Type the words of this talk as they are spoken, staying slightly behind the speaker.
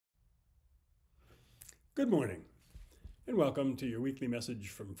Good morning, and welcome to your weekly message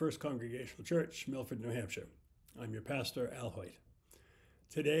from First Congregational Church, Milford, New Hampshire. I'm your pastor, Al Hoyt.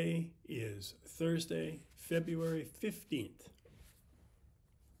 Today is Thursday, February 15th.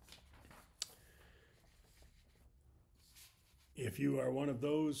 If you are one of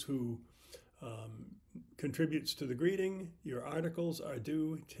those who contributes to the greeting, your articles are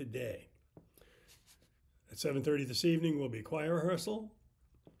due today. At 7:30 this evening will be choir rehearsal.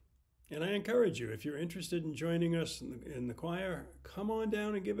 And I encourage you, if you're interested in joining us in the choir, come on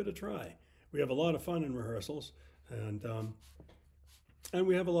down and give it a try. We have a lot of fun in rehearsals, and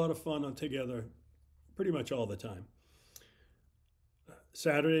we have a lot of fun together pretty much all the time.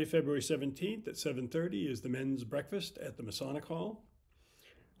 Saturday, February 17th at 7:30 is the men's breakfast at the Masonic Hall.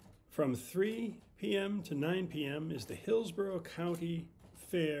 From 3 p.m. to 9 p.m. is the Hillsborough County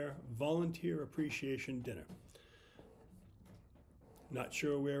Fair Volunteer Appreciation Dinner. Not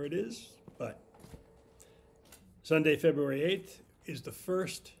sure where it is, but Sunday, February 8th is the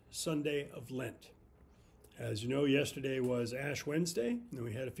first Sunday of Lent. As you know, yesterday was Ash Wednesday, and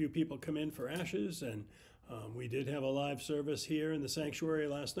we had a few people come in for ashes, and we did have a live service here in the sanctuary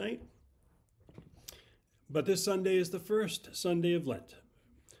last night. But this Sunday is the first Sunday of Lent.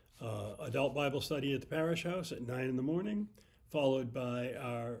 Adult Bible study at the parish house at 9 in the morning, followed by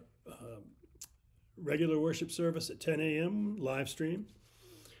our regular worship service at 10 a.m. live stream.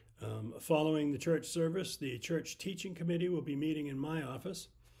 Following the church service, the church teaching committee will be meeting in my office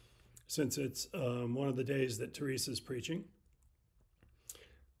since it's one of the days that Teresa's preaching.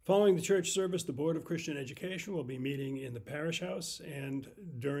 Following the church service, the Board of Christian Education will be meeting in the parish house and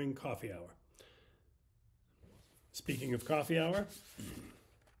during coffee hour. Speaking of coffee hour,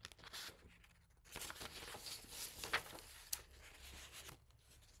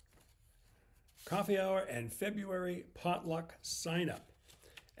 coffee hour and February potluck sign up.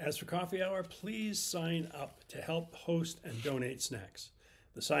 As for coffee hour, please sign up to help host and donate snacks.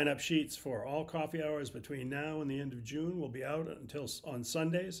 The sign up sheets for all coffee hours between now and the end of June will be out until on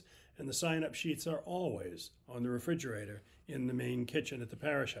Sundays, and the sign up sheets are always on the refrigerator in the main kitchen at the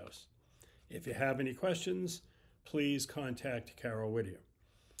parish house. If you have any questions, please contact Carol Whittier.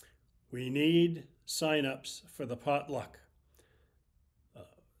 We need sign ups for the potluck.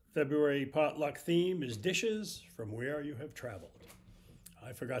 February potluck theme is dishes from where you have traveled.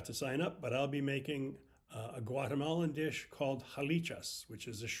 I forgot to sign up, but I'll be making a Guatemalan dish called jalichas, which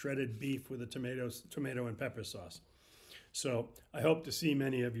is a shredded beef with a tomato and pepper sauce. So I hope to see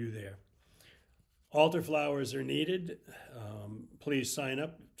many of you there. Altar flowers are needed. Please sign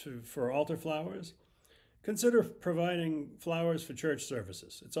up for altar flowers. Consider providing flowers for church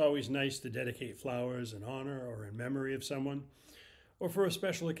services. It's always nice to dedicate flowers in honor or in memory of someone, or for a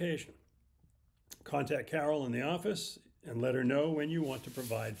special occasion. Contact Carol in the office and let her know when you want to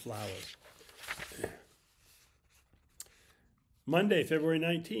provide flowers. Monday, February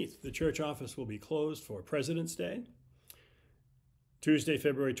 19th, the church office will be closed for President's Day. Tuesday,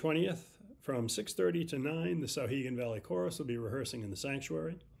 February 20th, from 6:30 to 9, the Sauhegan Valley Chorus will be rehearsing in the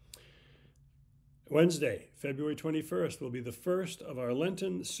sanctuary. Wednesday, February 21st, will be the first of our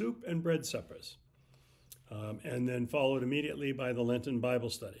Lenten soup and bread suppers. And then followed immediately by the Lenten Bible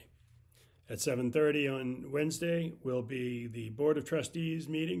study. At 7:30 on Wednesday will be the Board of Trustees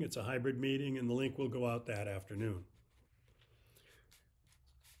meeting. It's a hybrid meeting, and the link will go out that afternoon.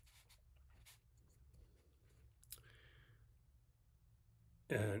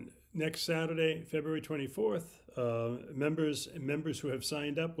 And next Saturday, February 24th, members who have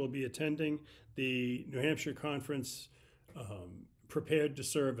signed up will be attending the New Hampshire Conference Prepared to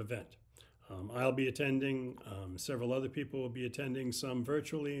Serve event. I'll be attending, several other people will be attending, some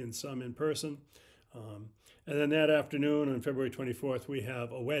virtually and some in person. And then that afternoon on February 24th, we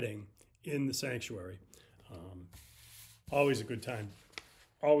have a wedding in the sanctuary. Always a good time.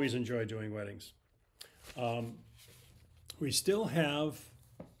 Always enjoy doing weddings. We still have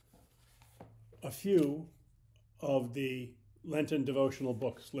a few of the Lenten devotional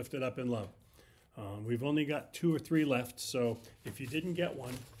books, Lifted Up in Love. We've only got 2 or 3 left, so if you didn't get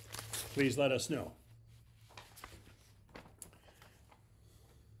one, please let us know.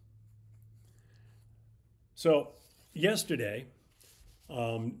 So yesterday,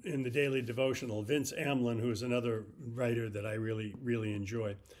 in the daily devotional, Vince Amlin, who is another writer that I really, really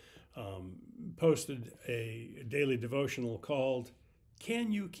enjoy, posted a daily devotional called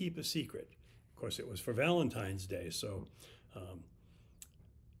Can You Keep a Secret? Of course, it was for Valentine's Day, so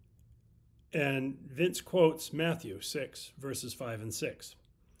and Vince quotes Matthew 6, verses 5 and 6.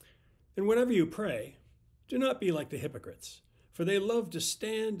 And whenever you pray, do not be like the hypocrites, for they love to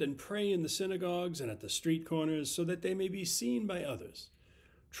stand and pray in the synagogues and at the street corners so that they may be seen by others.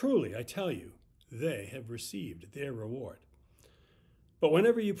 Truly, I tell you, they have received their reward. But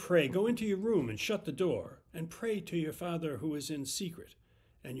whenever you pray, go into your room and shut the door, and pray to your Father who is in secret,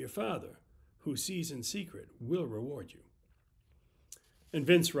 and your Father who sees in secret will reward you." And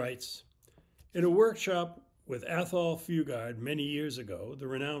Vince writes, "In a workshop with Athol Fugard many years ago, the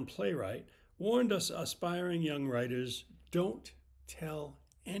renowned playwright warned us aspiring young writers, don't tell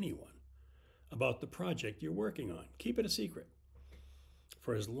anyone about the project you're working on. Keep it a secret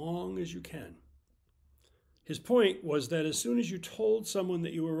for as long as you can." His point was that as soon as you told someone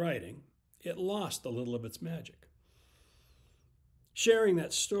that you were writing, it lost a little of its magic. Sharing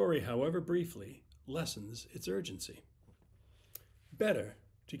that story, however briefly, lessens its urgency. Better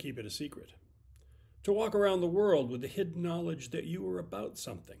to keep it a secret. To walk around the world with the hidden knowledge that you are about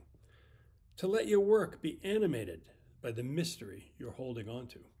something. To let your work be animated by the mystery you're holding on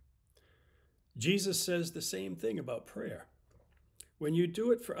to. Jesus says the same thing about prayer. When you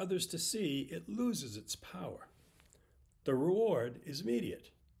do it for others to see, it loses its power. The reward is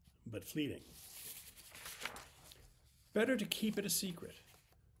immediate, but fleeting. Better to keep it a secret,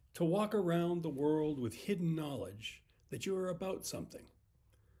 to walk around the world with hidden knowledge that you are about something,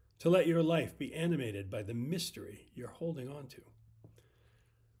 to let your life be animated by the mystery you're holding on to.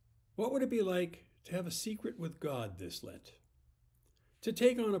 What would it be like to have a secret with God this Lent? To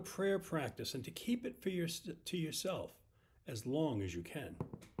take on a prayer practice and to keep it to yourself as long as you can.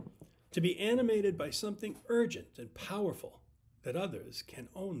 To be animated by something urgent and powerful that others can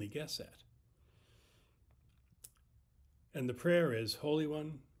only guess at. And the prayer is, Holy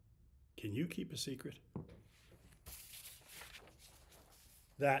One, can you keep a secret?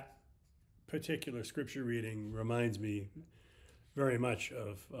 That particular scripture reading reminds me very much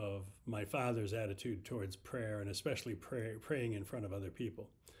of my father's attitude towards prayer, and especially praying in front of other people.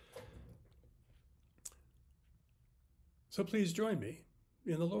 So please join me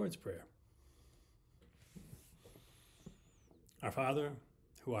in the Lord's Prayer. Our Father,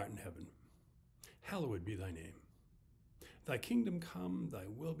 who art in heaven, hallowed be thy name. Thy kingdom come, thy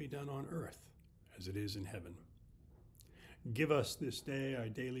will be done on earth as it is in heaven. Give us this day our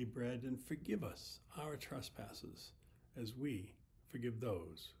daily bread, and forgive us our trespasses as we forgive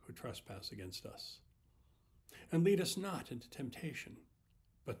those who trespass against us. And lead us not into temptation,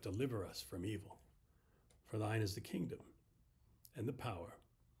 but deliver us from evil. For thine is the kingdom, and the power,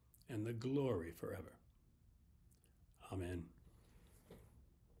 and the glory forever. Amen.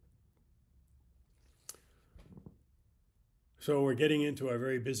 So we're getting into our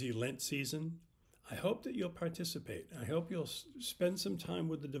very busy Lent season. I hope that you'll participate. I hope you'll spend some time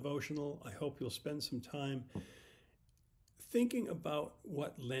with the devotional. I hope you'll spend some time thinking about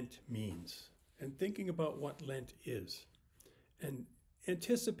what Lent means and thinking about what Lent is and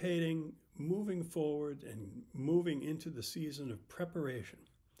anticipating moving forward and moving into the season of preparation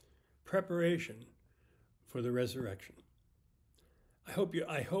for the resurrection. I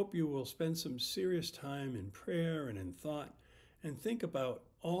hope you will spend some serious time in prayer and in thought and think about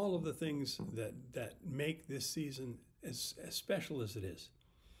all of the things that make this season as special as it is.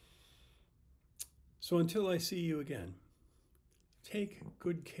 So until I see you again, take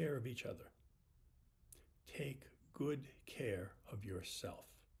good care of each other. Take good care of yourself.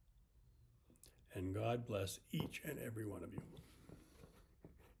 And God bless each and every one of you.